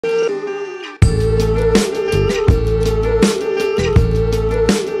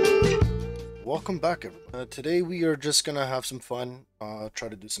welcome back everyone. Today we are just gonna have some fun, try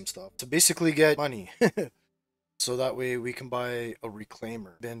to do some stuff to basically get money. So that way we can buy a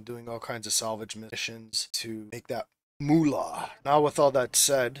reclaimer. Been doing all kinds of salvage missions to make that moolah. Now with all that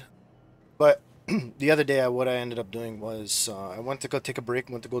said, but the other day what I ended up doing was I went to go take a break,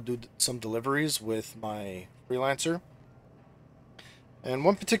 went to go do some deliveries with my freelancer. And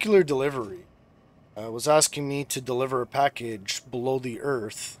one particular delivery was asking me to deliver a package below the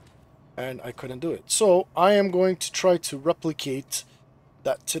earth, and I couldn't do it. So I am going to try to replicate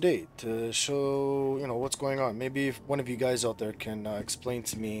that today to show, what's going on. Maybe if one of you guys out there can explain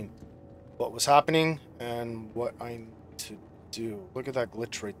to me what was happening and what I need to do. Look at that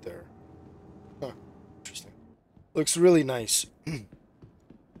glitch right there. Huh, interesting. Looks really nice. I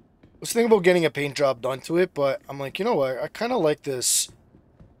was thinking about getting a paint job done to it, but I'm like, you know what? I kind of like this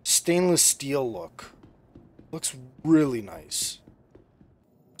stainless steel look. Looks really nice.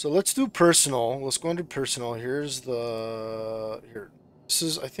 So let's do personal. Let's go into personal. Here's the... Here.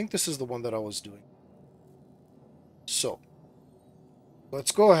 I think this is the one that I was doing. So,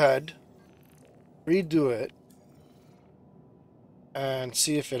 let's go ahead, redo it, and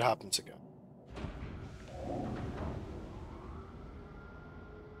see if it happens again.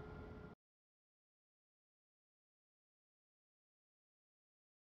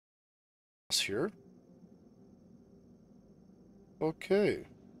 Here. Okay.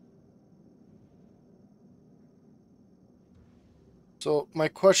 So, my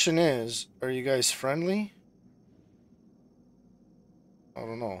question is, are you guys friendly? I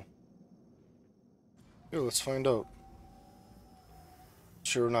don't know. Here, let's find out.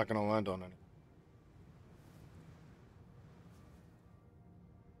 Sure, we're not going to land on any.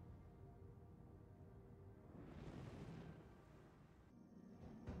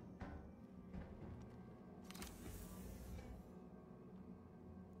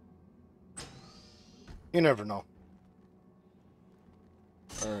 You never know.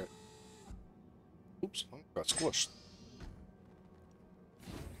 Alright. Oops, I got squished.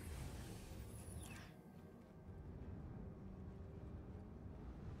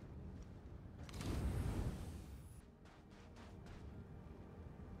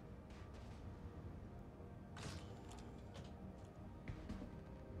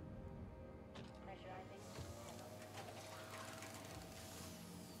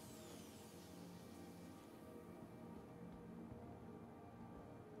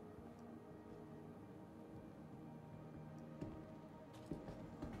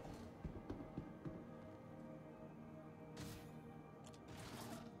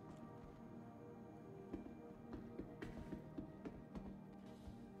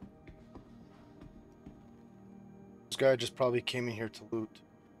 This guy just probably came in here to loot.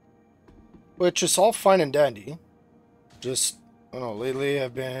 Which is all fine and dandy. Just, I don't know, lately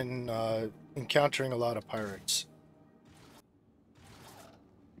I've been encountering a lot of pirates.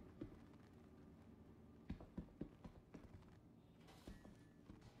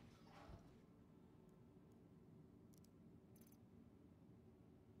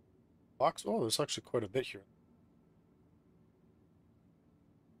 Box? Oh, there's actually quite a bit here.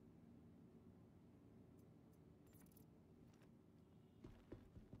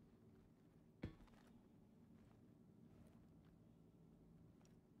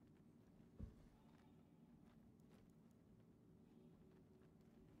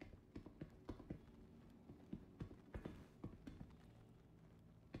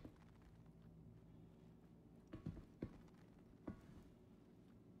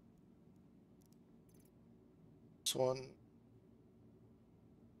 This one.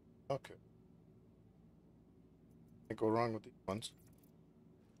 Okay. Can't go wrong with these ones.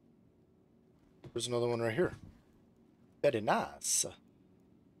 There's another one right here. Very nice.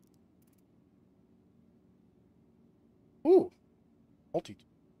 Ooh. Multi.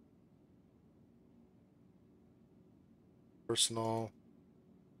 Personal.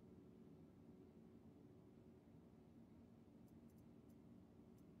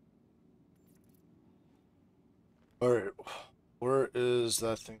 Alright. Where is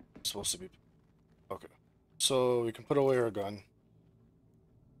that thing supposed to be? Okay. So we can put away our gun.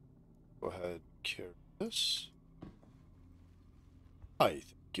 Go ahead, carry this. Hi,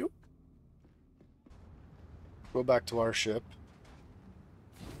 thank you. Go back to our ship.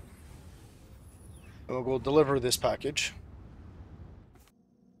 And we'll go deliver this package.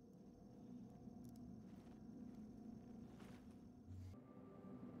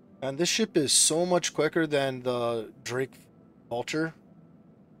 And this ship is so much quicker than the Drake Vulture.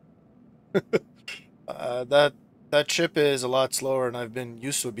 That ship is a lot slower, and I've been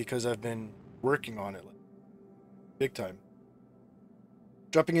used to it because I've been working on it, like, big time.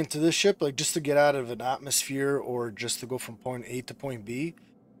 jumping into this ship, like just to get out of an atmosphere or just to go from point A to point B,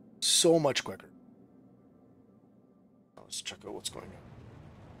 so much quicker. Let's check out what's going on.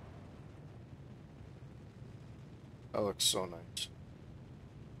 That looks so nice.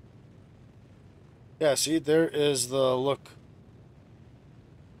 Yeah, see, there is the look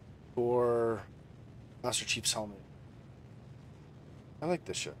for Master Chief's helmet. I like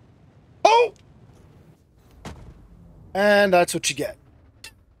this shit. Oh! And that's what you get.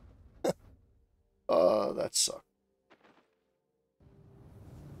 Oh, that sucked.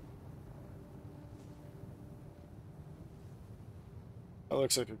 That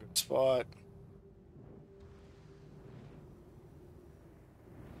looks like a good spot.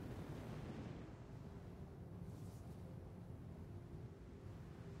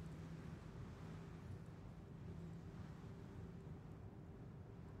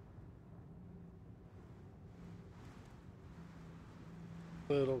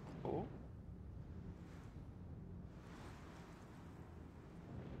 Little cool.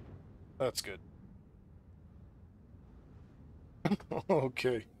 That's good.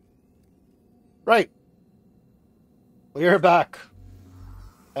 Okay. Right. We are back.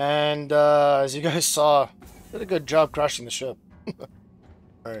 And as you guys saw, did a good job crashing the ship.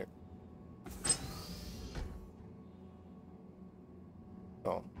 Alright.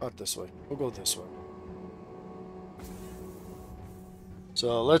 Oh, not this way. We'll go this way.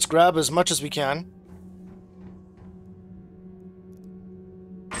 So let's grab as much as we can.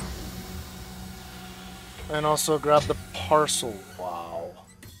 And also grab the parcel. Wow.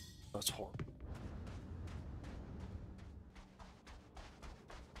 That's horrible.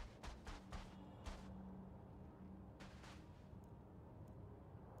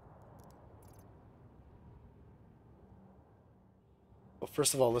 Well,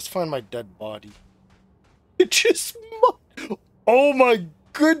 first of all, let's find my dead body. It just... Oh my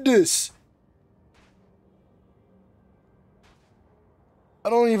goodness! I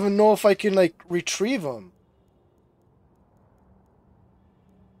don't even know if I can, like, retrieve him.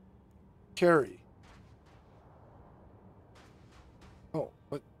 Carry. Oh,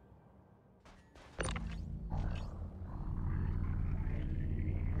 what?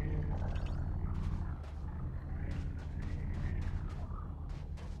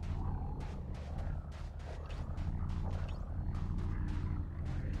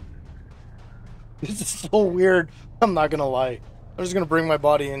 This is so weird. I'm not gonna lie. I'm just gonna bring my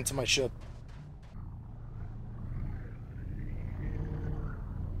body into my ship.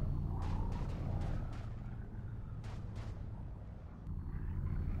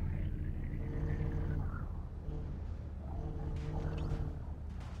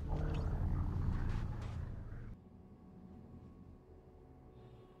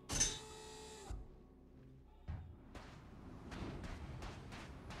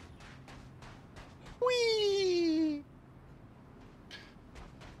 Whee!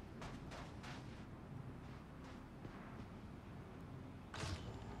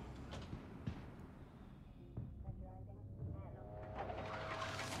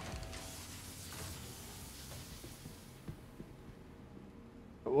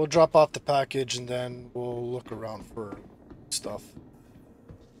 We'll drop off the package and then we'll look around for stuff.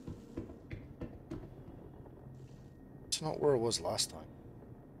 It's not where it was last time.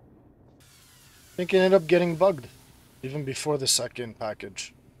 I think it ended up getting bugged even before the second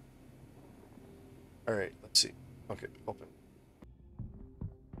package. Alright, let's see. Okay, open.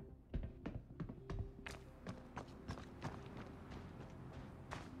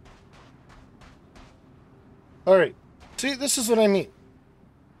 Alright, see, this is what I mean.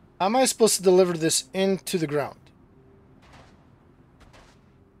 How am I supposed to deliver this into the ground?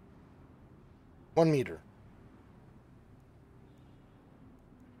 1 meter.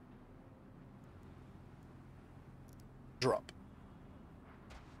 Drop.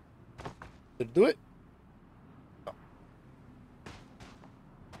 Did it do it? No.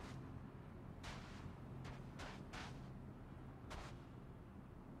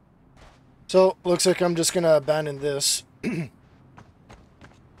 So, looks like I'm just gonna abandon this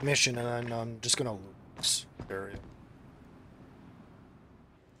mission and I'm just gonna loot this area.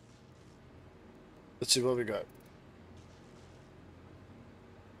 Let's see what we got.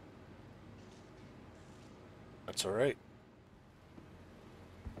 That's alright.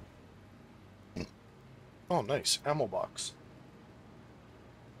 Oh, nice. Ammo box.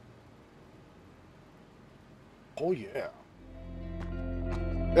 Oh, yeah.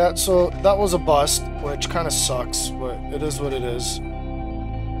 Yeah, so that was a bust, which kind of sucks, but it is what it is.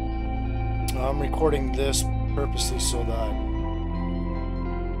 I'm recording this purposely so that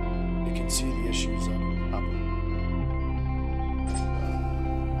you can see the issues that